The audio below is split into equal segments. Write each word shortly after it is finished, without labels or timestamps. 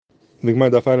The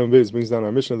Gemara Daf Ayin Beis brings down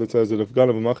our Mishnah that says that if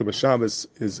Ganav Machav B'Shabbos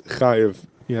is chayiv,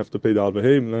 you have to pay the al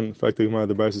behem. And then, in fact, the Gemara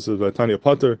the Brisa says V'Tanya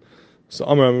Pater. So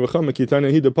Amar Bava Kama Ki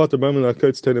Tanya Hida Pater B'Amil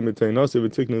Akotz Teinim B'Teinos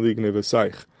V'Tiknei Lignei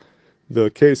V'Saich. The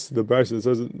case, the Brisa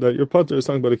says that your Pater is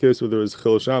talking about a case where there was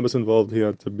Chil Shabbos involved. He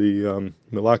had to be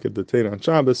Melaked the Teinan on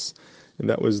Shabbos, and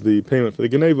that was the payment for the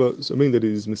Geneva. So meaning that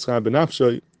he's Mischai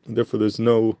B'Nafshay, and therefore there's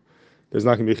not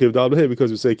going to be Chiv Dal Behem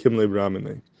because we say Kim Le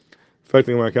B'Raminei. Fact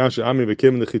Ami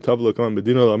became the Chitavla Kam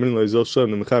Bedino Amin Lazel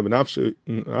Shem the Mechab Nafshu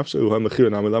HaMechir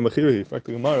Namila Mechiri. Fact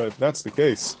the Gemara, if that's the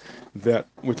case, that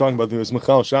we're talking about there was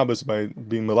Mechal Shabbos by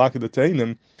being Malak the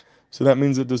Tainim, so that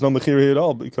means that there's no Mechiri at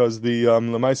all, because the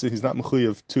Lamaisa he's not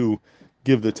Mechuyev to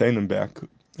give the Tainim back,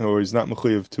 or he's not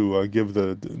Mechuyev to give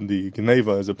the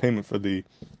Geneva as a payment for the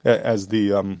Chayfetz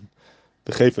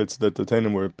that the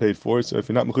Tainim were paid for. So if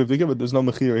you're not Mechuyev to give it, there's no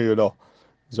Mechiri here at all.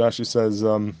 As Rashi says,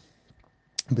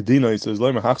 Bedina, he says,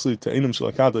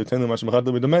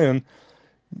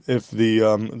 if the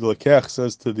Lekech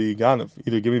says to the Ganav,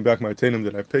 either give me back my Tainim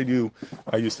that I paid you,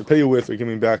 I used to pay you with, or give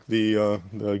me back the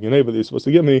Geneva that you're supposed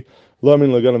to give me, we don't tell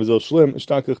the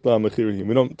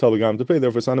Ganav to pay,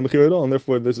 therefore it's not a Mechira at all, and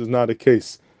therefore this is not a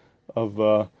case of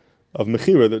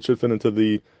Mechira that should fit into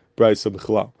the Brisa of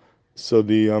B'chalal. So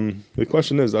the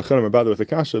question is, Acharim about with the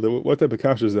kasha, what type of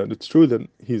kasha is that? It's true that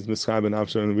he's mischab and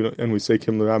afsha, and we say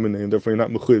kim l'ramine, and therefore you're not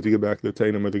mechuyev to give back the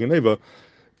teinim or the geneva.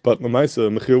 But l'maisa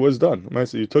mechir was done.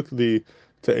 L'maisa, you took the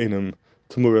teinim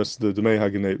tmuras the demei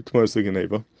hageneva, tmuras the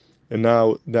geneva, and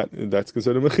now that's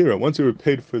considered mechira. Once you were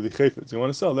paid for the chayfetz, you want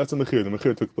to sell. That's a mechir. The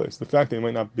mechir took place. The fact that you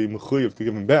might not be mechuyev to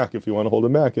give him back if you want to hold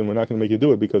him back, and we're not going to make you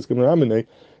do it because kim l'ramine,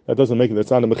 that doesn't make it.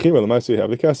 That's not a mechira. L'maisa, you have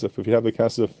the kasef. If you have the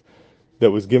kasef that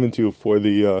was given to you for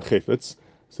the chayfetz,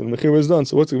 so the mechira is done.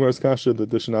 So what's the Gemara's kasha that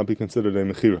this should not be considered a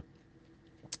mechira?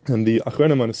 And the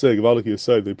achronim on the say Gvaliki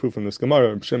Yisod, they prove from this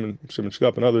Gemara, Shimon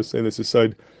Shkap and others say this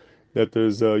Yisod, that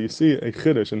there's you see a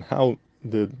chiddush in how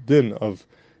the din of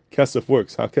kesef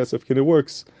works, how kesef kinyan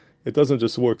works. It doesn't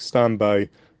just work stam by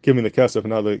giving the kesef and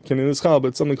now the kinyan is chal, but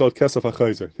it's something called kesef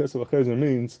HaChozher. Kesef HaChozher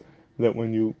means that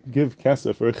when you give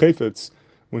kesef or a chayfetz,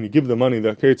 when you give the money,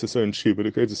 that creates a certain shibud,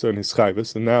 it creates a certain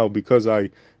hischayvus, and now because I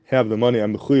have the money,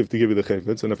 I'm mechuyev to give you the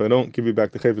chayfetz, and if I don't give you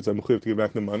back the chayfetz, I'm mechuyev to give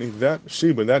back the money. That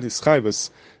shibud, that hischayvus,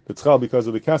 that's chal because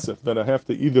of the kasef, that I have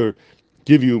to either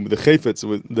give you the chayfetz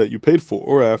that you paid for,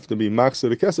 or I have to be maksa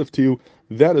the kasef to you.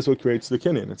 That is what creates the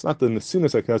kinyan. It's not the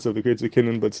nesinas kasef that creates the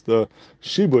kinyan, but it's the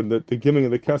shibud that the giving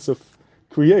of the kasef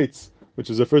creates, which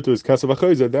is referred to as kasef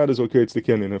HaChozher. That is what creates the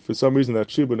kinyan. If for some reason that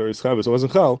shibud or hischayvus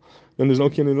wasn't chal, then there's no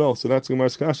kinyan at all. So that's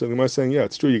Gemara's kasha. The Gemara is saying, yeah,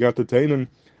 it's true, you got the teinim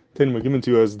were given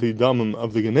to you as the damim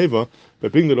of the geneva,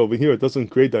 but being that over here it doesn't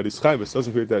create that hischayvus,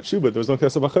 doesn't create that shibud, there's no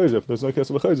kasef HaChozher. If there's no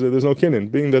kasef HaChozher, there's no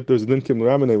kinyan. Being that there's din kim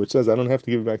l'ramene, which says I don't have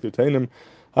to give you back the teinim,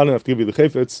 I don't have to give you the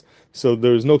chayfetz, so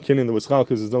there's no kinyan that was chal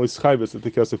because there's no hischayvus that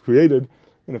the kasef created,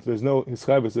 and if there's no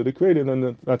hischayvus that it created,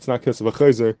 then that's not kasef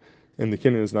HaChozher, and the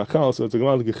kinyan is not chal. So it's a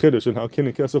gemara chiddush in how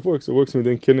kinyan kesef works. It works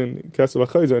midin kinyan kesef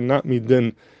HaChozher, and not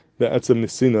midin the etzem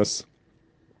nesinas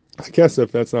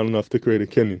kesef. That's not enough to create a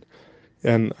kinyan.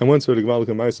 And I once heard a gemara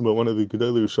about one of the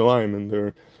Gedolei Yerushalayim in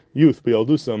their youth,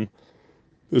 B'Yaldusam.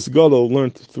 This gadol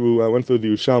went through the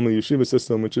Yushalmi yeshiva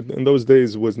system, which in those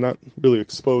days was not really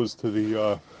exposed to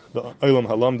the Eilam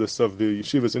Halamdus of the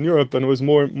yeshivas in Europe, and it was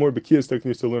more bekiyas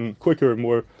techniques to learn quicker,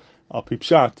 more al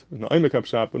pipshat, aimek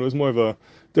pshat, but it was more of a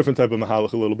different type of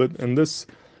mahalach a little bit. And this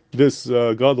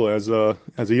gadol, as a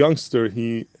youngster,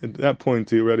 he at that point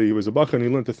he was a bachar, and he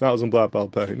learned 1,000 blat bal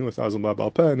peh. He knew 1,000 blat bal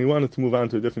peh, and he wanted to move on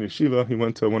to a different yeshiva. He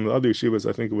went to one of the other yeshivas,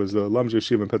 I think it was the Lamja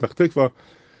yeshiva in Petach Tikva,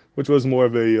 which was more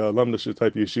of a Lamdash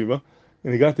type yeshiva.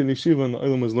 And he got to the yeshiva, and the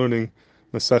Eilam was learning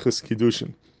Maseches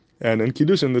Kiddushin. And in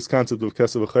Kiddushin, this concept of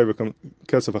Kesef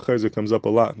HaChozher comes up a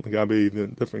lot. Like the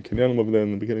different kinyanim over there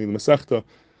in the beginning of the Masechta.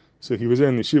 So he was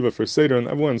in yeshiva for Seder, and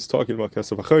everyone's talking about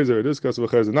Kesef HaChozher. It is Kesef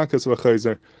HaChozher, not Kesef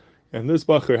HaChozher. And this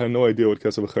bacher had no idea what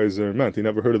Kesef HaChozher meant. He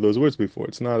never heard of those words before.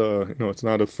 It's not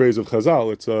a phrase of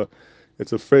Chazal.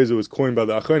 It's a phrase that was coined by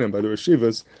the Achronim, by the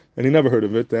Reshivas, and he never heard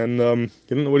of it. And he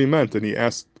didn't know what he meant. And he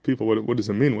asked people, "What does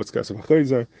it mean? What's Kesef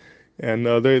HaChozher?" And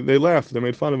they laughed. They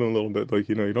made fun of him a little bit, like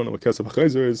you don't know what Kesef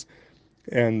HaChozher is.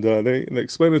 And they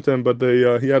explained it to him, but he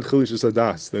had Chalishas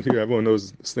Adas, that here everyone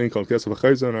knows this thing called Kesef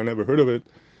HaChozher, and I never heard of it.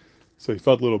 So he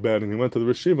felt a little bad, and he went to the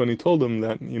Rishiva, and he told them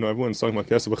that, everyone's talking about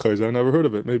Kesef HaChozher, I never heard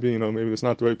of it. Maybe it's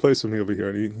not the right place for me over here,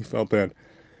 and he felt bad.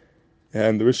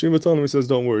 And the Rishiva told him, he says,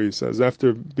 don't worry. He says,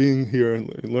 after being here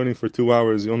and learning for 2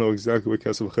 hours, you'll know exactly what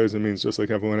Kesef HaChozher means, just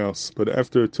like everyone else. But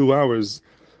after 2 hours,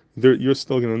 you're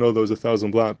still going to know those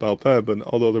 1,000 blat bal peh, but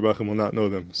all the other Bachim will not know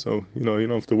them. So, you don't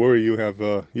have to worry. You have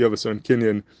a certain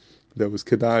kinyan that was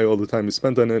kedai all the time you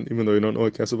spent on it, even though you don't know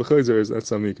what kesef HaChozer is. That's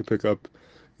something you can pick up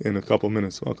in a couple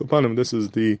minutes. Well, Kapanim, this is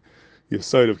the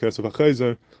Yesod of kesef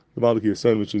HaChozer, the Baliki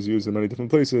Yesod, which is used in many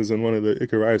different places, and one of the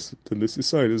Ikarayas to this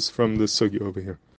Yesod is from this Sugya over here.